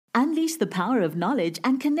Unleash the power of knowledge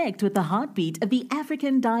and connect with the heartbeat of the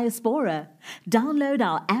African diaspora. Download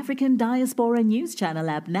our African Diaspora News Channel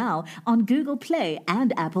app now on Google Play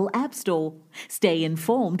and Apple App Store. Stay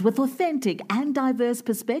informed with authentic and diverse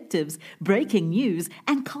perspectives, breaking news,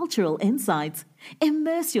 and cultural insights.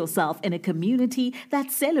 Immerse yourself in a community that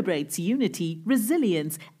celebrates unity,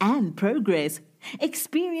 resilience, and progress.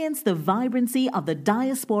 Experience the vibrancy of the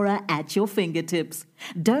diaspora at your fingertips.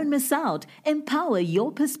 Don't miss out. Empower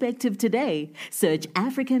your perspective today. Search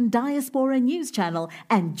African Diaspora News Channel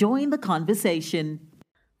and join the conversation.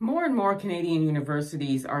 More and more Canadian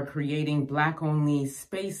universities are creating Black-only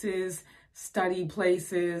spaces, study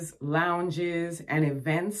places, lounges, and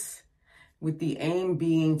events, with the aim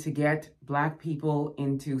being to get Black people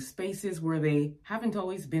into spaces where they haven't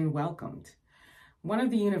always been welcomed. One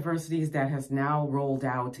of the universities that has now rolled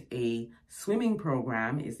out a swimming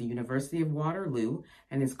program is the University of Waterloo,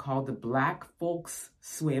 and it's called the Black Folks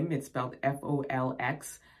Swim. It's spelled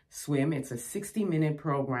F-O-L-X Swim. It's a 60-minute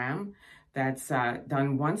program that's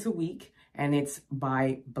done once a week, and it's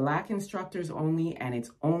by Black instructors only, and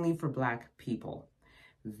it's only for Black people.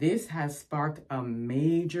 This has sparked a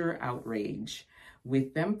major outrage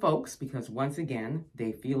with them folks because, once again,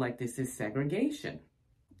 they feel like this is segregation.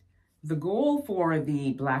 The goal for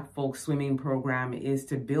the Black Folk Swimming Program is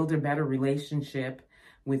to build a better relationship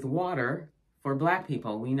with water for Black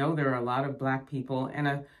people. We know there are a lot of Black people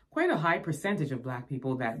and quite a high percentage of Black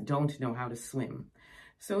people that don't know how to swim.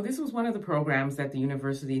 So this was one of the programs that the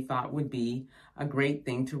university thought would be a great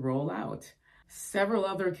thing to roll out. Several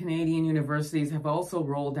other Canadian universities have also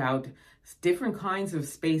rolled out different kinds of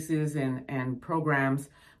spaces and programs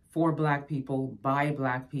for Black people, by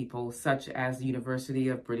Black people, such as the University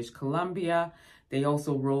of British Columbia. They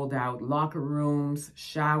also rolled out locker rooms,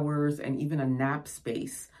 showers, and even a nap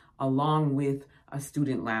space, along with a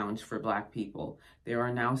student lounge for Black people. There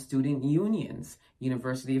are now student unions,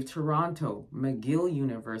 University of Toronto, McGill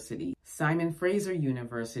University, Simon Fraser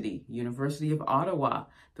University, University of Ottawa.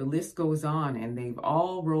 The list goes on, and they've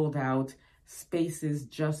all rolled out spaces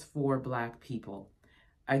just for Black people.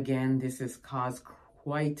 Again, this has caused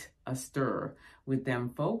quite a stir with them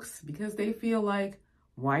folks because they feel like,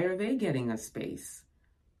 why are they getting a space?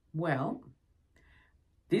 Well,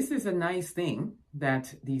 this is a nice thing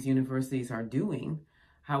that these universities are doing.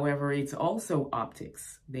 However, it's also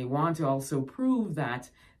optics. They want to also prove that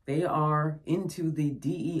they are into the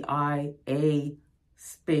DEIA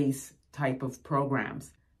space type of programs.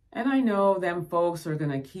 And I know them folks are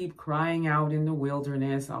going to keep crying out in the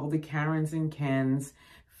wilderness, all the Karens and Kens,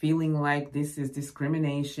 feeling like this is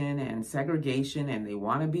discrimination and segregation and they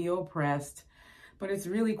want to be oppressed. But it's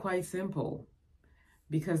really quite simple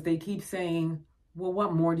because they keep saying, well,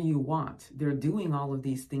 what more do you want? They're doing all of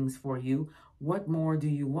these things for you. What more do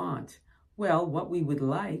you want? Well, what we would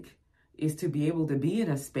like is to be able to be in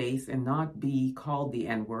a space and not be called the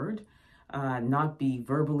N-word, not be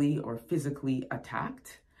verbally or physically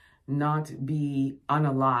attacked, not be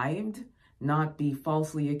unalived, not be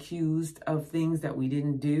falsely accused of things that we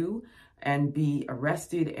didn't do, and be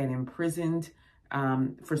arrested and imprisoned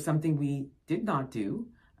for something we did not do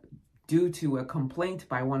due to a complaint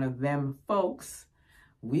by one of them folks.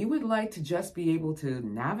 We would like to just be able to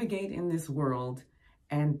navigate in this world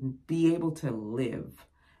and be able to live.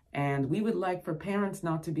 And we would like for parents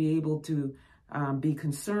not to be able to be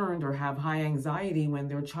concerned or have high anxiety when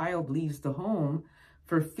their child leaves the home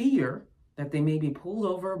for fear that they may be pulled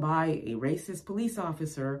over by a racist police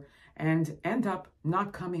officer and end up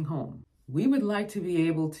not coming home. We would like to be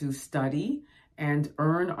able to study and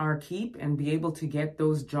earn our keep and be able to get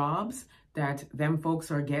those jobs that them folks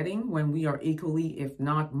are getting when we are equally, if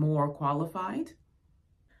not more, qualified.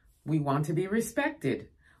 We want to be respected.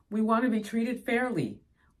 We want to be treated fairly.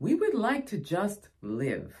 We would like to just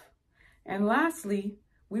live. And lastly,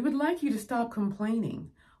 we would like you to stop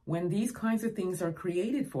complaining when these kinds of things are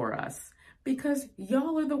created for us, because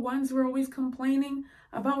y'all are the ones who are always complaining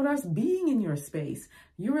about us being in your space.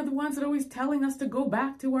 You're the ones that are always telling us to go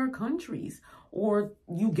back to our countries, or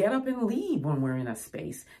you get up and leave when we're in a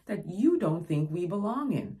space that you don't think we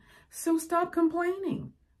belong in. So stop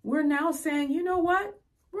complaining. We're now saying, you know what?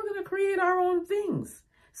 We're going to create our own things.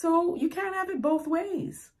 So you can't have it both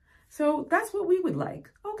ways. So that's what we would like,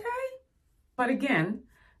 okay? But again,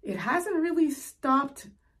 it hasn't really stopped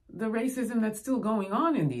the racism that's still going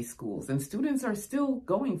on in these schools, and students are still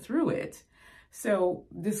going through it. So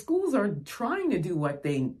the schools are trying to do what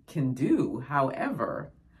they can do.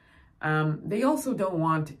 However, they also don't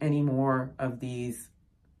want any more of these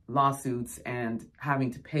lawsuits and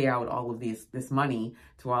having to pay out all of this money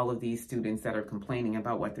to all of these students that are complaining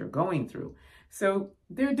about what they're going through. So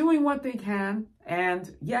they're doing what they can.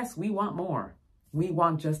 And yes, we want more. We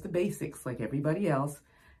want just the basics like everybody else.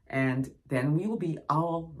 And then we will be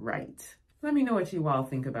all right. Let me know what you all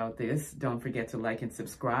think about this. Don't forget to like and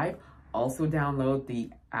subscribe. Also download the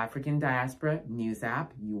African Diaspora News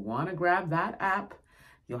app. You want to grab that app.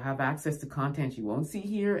 You'll have access to content you won't see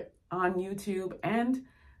here on YouTube and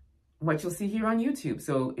what you'll see here on YouTube.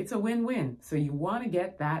 So it's a win-win. So you want to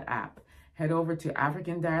get that app. Head over to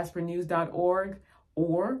africandiasporanews.org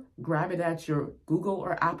or grab it at your Google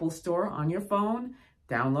or Apple store on your phone.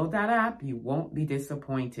 Download that app. You won't be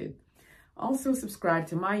disappointed. Also subscribe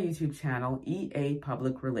to my YouTube channel, EA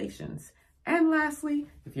Public Relations. And lastly,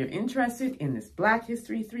 if you're interested in this Black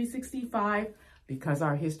History 365, because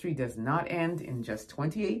our history does not end in just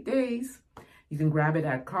 28 days, you can grab it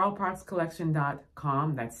at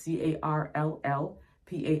carlparkscollection.com. That's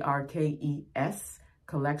CARLLPARKES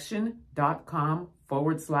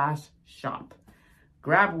collection.com/shop.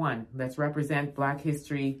 Grab one. Let's represent Black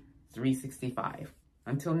History 365.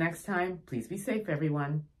 Until next time, please be safe,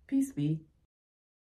 everyone. Peace be.